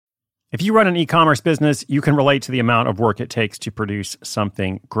If you run an e-commerce business, you can relate to the amount of work it takes to produce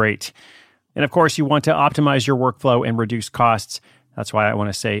something great. And of course, you want to optimize your workflow and reduce costs. That's why I want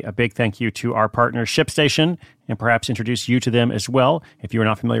to say a big thank you to our partner, ShipStation, and perhaps introduce you to them as well. If you are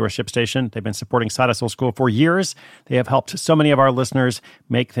not familiar with ShipStation, they've been supporting Side Hustle School for years. They have helped so many of our listeners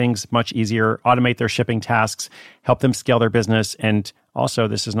make things much easier, automate their shipping tasks, help them scale their business, and also,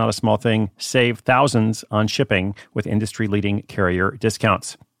 this is not a small thing, save thousands on shipping with industry-leading carrier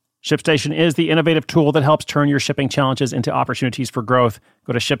discounts. ShipStation is the innovative tool that helps turn your shipping challenges into opportunities for growth.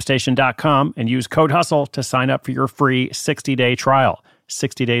 Go to ShipStation.com and use code HUSTLE to sign up for your free 60-day trial.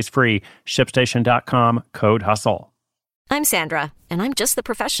 60 days free. ShipStation.com, code HUSTLE. I'm Sandra, and I'm just the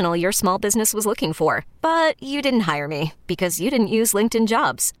professional your small business was looking for. But you didn't hire me because you didn't use LinkedIn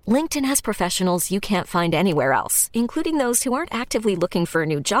Jobs. LinkedIn has professionals you can't find anywhere else, including those who aren't actively looking for a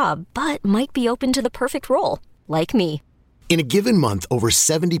new job, but might be open to the perfect role, like me. In a given month, over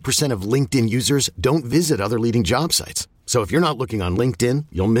 70% of LinkedIn users don't visit other leading job sites. So if you're not looking on LinkedIn,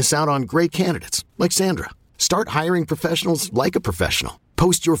 you'll miss out on great candidates like Sandra. Start hiring professionals like a professional.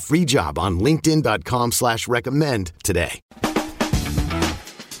 Post your free job on linkedin.com/recommend today.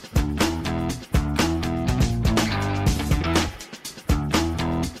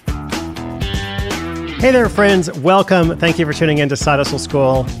 Hey there, friends. Welcome. Thank you for tuning in to Side Hustle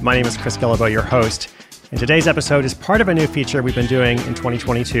School. My name is Chris Guillebeau, your host. And today's episode is part of a new feature we've been doing in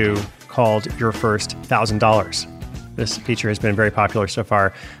 2022 called Your First $1,000. This feature has been very popular so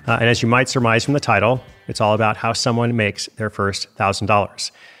far. And as you might surmise from the title, it's all about how someone makes their first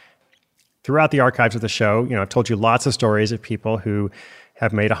 $1,000. Throughout the archives of the show, I've told you lots of stories of people who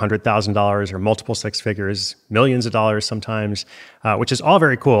have made $100,000 or multiple six figures, millions of dollars sometimes, which is all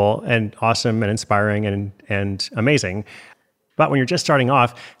very cool and awesome and inspiring and amazing. But when you're just starting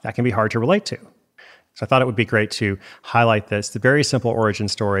off, that can be hard to relate to. So I thought it would be great to highlight the very simple origin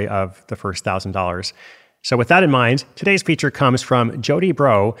story of the first $1,000. So with that in mind, today's feature comes from Jody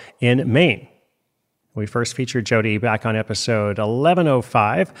Bro in Maine. We first featured Jody back on episode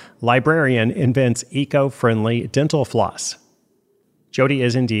 1105, Librarian Invents Eco-Friendly Dental Floss. Jody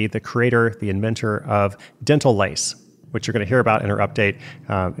is indeed the creator, the inventor of Dental Lace, which you're going to hear about in her update.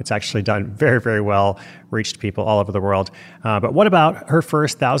 It's actually done very, very well, reached people all over the world. But what about her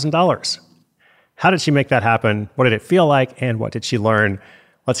first $1,000? How did she make that happen? What did it feel like? And what did she learn?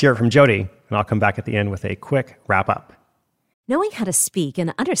 Let's hear it from Jody, and I'll come back at the end with a quick wrap-up. Knowing how to speak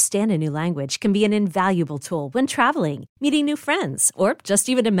and understand a new language can be an invaluable tool when traveling, meeting new friends, or just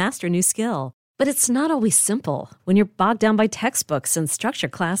even to master a new skill. But it's not always simple when you're bogged down by textbooks and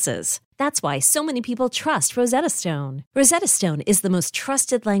structured classes. That's why so many people trust Rosetta Stone. Rosetta Stone is the most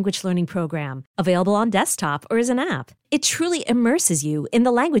trusted language learning program, available on desktop or as an app. It truly immerses you in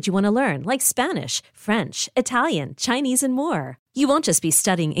the language you want to learn, like Spanish, French, Italian, Chinese, and more. You won't just be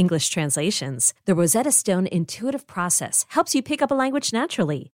studying English translations. The Rosetta Stone intuitive process helps you pick up a language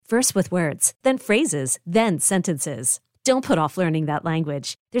naturally, first with words, then phrases, then sentences. Don't put off learning that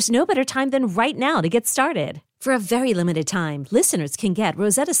language. There's no better time than right now to get started. For a very limited time, listeners can get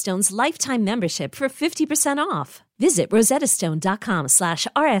Rosetta Stone's lifetime membership for 50% off. Visit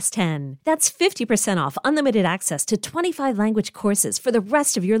rosettastone.com/rs10. That's 50% off unlimited access to 25 language courses for the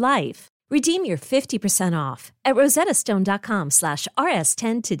rest of your life. Redeem your 50% off at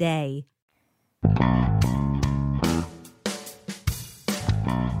rosettastone.com/rs10 today.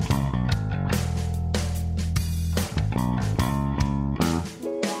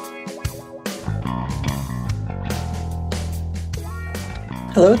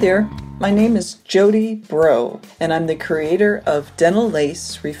 Hello there, my name is Jody Bro, and I'm the creator of Dental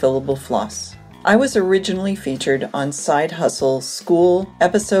Lace Refillable Floss. I was originally featured on Side Hustle School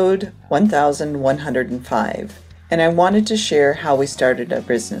episode 1105, and I wanted to share how we started our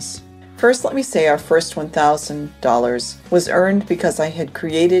business. First, let me say our first $1,000 was earned because I had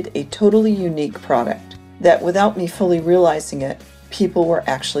created a totally unique product that, without me fully realizing it, people were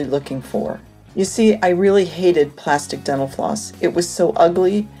actually looking for. You see, I really hated plastic dental floss. It was so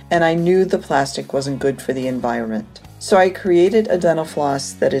ugly, and I knew the plastic wasn't good for the environment. So I created a dental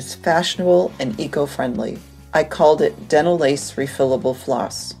floss that is fashionable and eco-friendly. I called it Dental Lace Refillable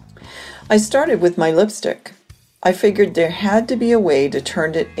Floss. I started with my lipstick. I figured there had to be a way to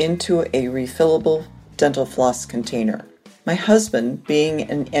turn it into a refillable dental floss container. My husband, being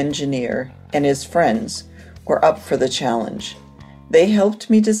an engineer, and his friends were up for the challenge. They helped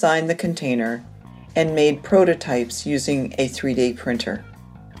me design the container and made prototypes using a 3D printer.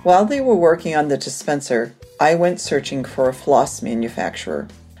 While they were working on the dispenser, I went searching for a floss manufacturer.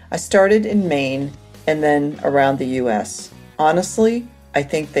 I started in Maine and then around the US. Honestly, I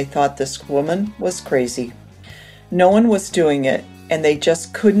think they thought this woman was crazy. No one was doing it, and they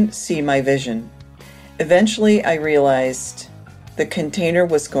just couldn't see my vision. Eventually, I realized the container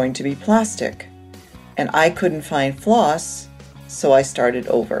was going to be plastic, and I couldn't find floss, so I started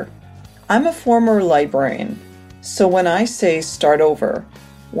over. I'm a former librarian, so when I say start over,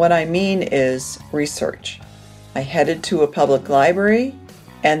 what I mean is research. I headed to a public library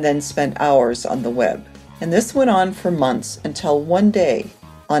and then spent hours on the web. And this went on for months until one day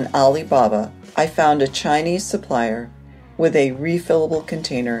on Alibaba, I found a Chinese supplier with a refillable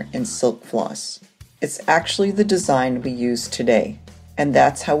container in silk floss. It's actually the design we use today, and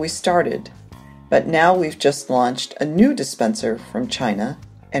that's how we started. But now we've just launched a new dispenser from China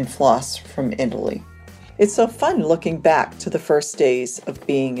and floss from Italy. It's so fun looking back to the first days of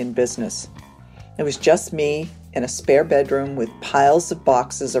being in business. It was just me in a spare bedroom with piles of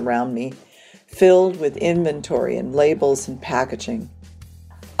boxes around me, filled with inventory and labels and packaging.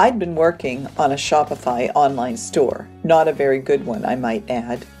 I'd been working on a Shopify online store, not a very good one, I might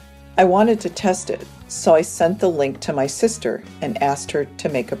add. I wanted to test it, so I sent the link to my sister and asked her to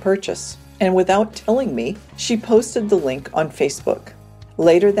make a purchase. And without telling me, she posted the link on Facebook.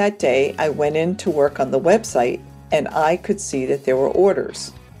 Later that day, I went in to work on the website, and I could see that there were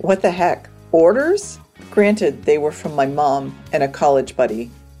orders. What the heck? Orders? Granted, they were from my mom and a college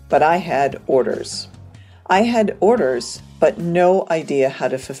buddy, but I had orders. I had orders, but no idea how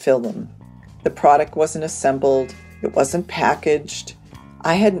to fulfill them. The product wasn't assembled, it wasn't packaged.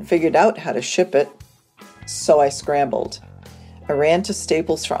 I hadn't figured out how to ship it, so I scrambled. I ran to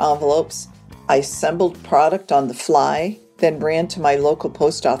Staples for envelopes. I assembled product on the fly, then ran to my local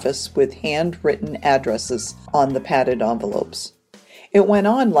post office with handwritten addresses on the padded envelopes. It went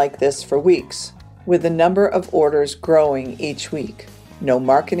on like this for weeks, with the number of orders growing each week. No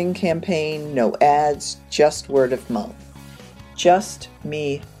marketing campaign, no ads, just word of mouth. Just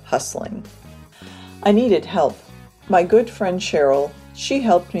me hustling. I needed help. My good friend Cheryl, she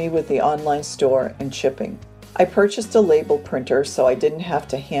helped me with the online store and shipping. I purchased a label printer so I didn't have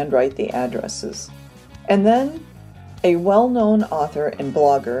to handwrite the addresses. And then a well-known author and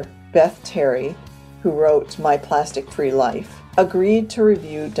blogger, Beth Terry, who wrote My Plastic-Free Life, agreed to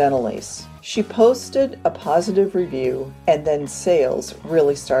review Dental Lace. She posted a positive review, and then sales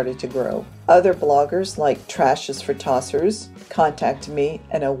really started to grow. Other bloggers like Trash is for Tossers contacted me,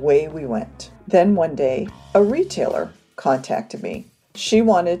 and away we went. Then one day, a retailer contacted me. She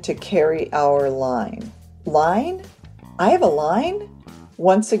wanted to carry our line. Line? I have a line?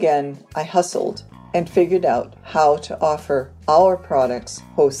 Once again, I hustled and figured out how to offer our products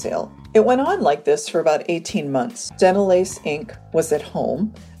wholesale. It went on like this for about 18 months. Dental Lace Inc. was at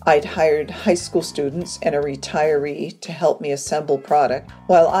home. I'd hired high school students and a retiree to help me assemble product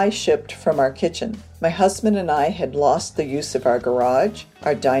while I shipped from our kitchen. My husband and I had lost the use of our garage,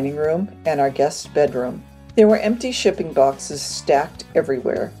 our dining room, and our guest bedroom. There were empty shipping boxes stacked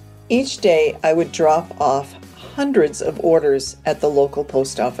everywhere. Each day I would drop off hundreds of orders at the local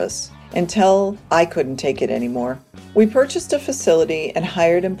post office until I couldn't take it anymore. We purchased a facility and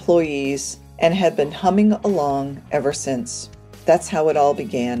hired employees and have been humming along ever since. That's how it all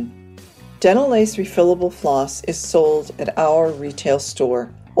began. Dental Lace refillable floss is sold at our retail store,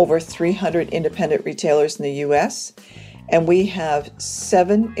 over 300 independent retailers in the U.S., and we have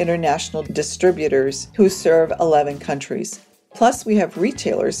 7 international distributors who serve 11 countries. Plus, we have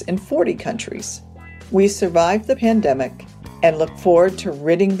retailers in 40 countries. We survived the pandemic and look forward to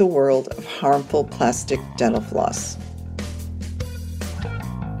ridding the world of harmful plastic dental floss.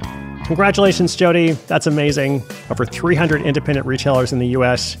 Congratulations, Jody. That's amazing. Over 300 independent retailers in the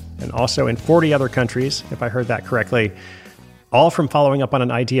U.S. and also in 40 other countries, if I heard that correctly, all from following up on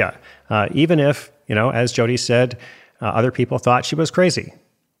an idea. Even if, as Jody said, other people thought she was crazy.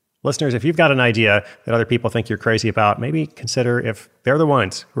 Listeners, if you've got an idea that other people think you're crazy about, maybe consider if they're the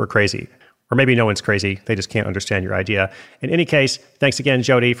ones who are crazy. Or maybe no one's crazy, they just can't understand your idea. In any case, thanks again,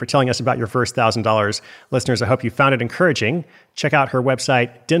 Jody, for telling us about your first $1,000. Listeners, I hope you found it encouraging. Check out her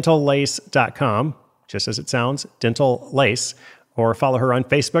website, dentallace.com, just as it sounds, Dental Lace, or follow her on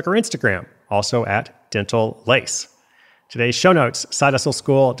Facebook or Instagram, also at Dental Lace. Today's show notes,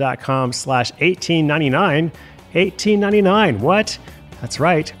 sidehustleschool.com/1899. $18.99, what? That's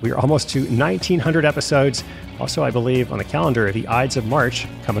right, we are almost to 1,900 episodes. Also, I believe on the calendar, the Ides of March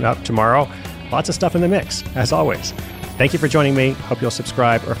coming up tomorrow. Lots of stuff in the mix, as always. Thank you for joining me. Hope you'll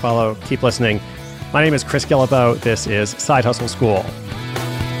subscribe or follow. Keep listening. My name is Chris Guillebeau. This is Side Hustle School.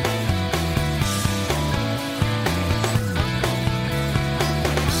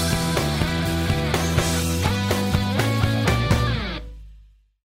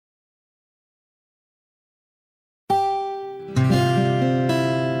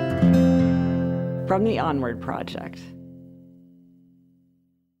 From the Onward Project.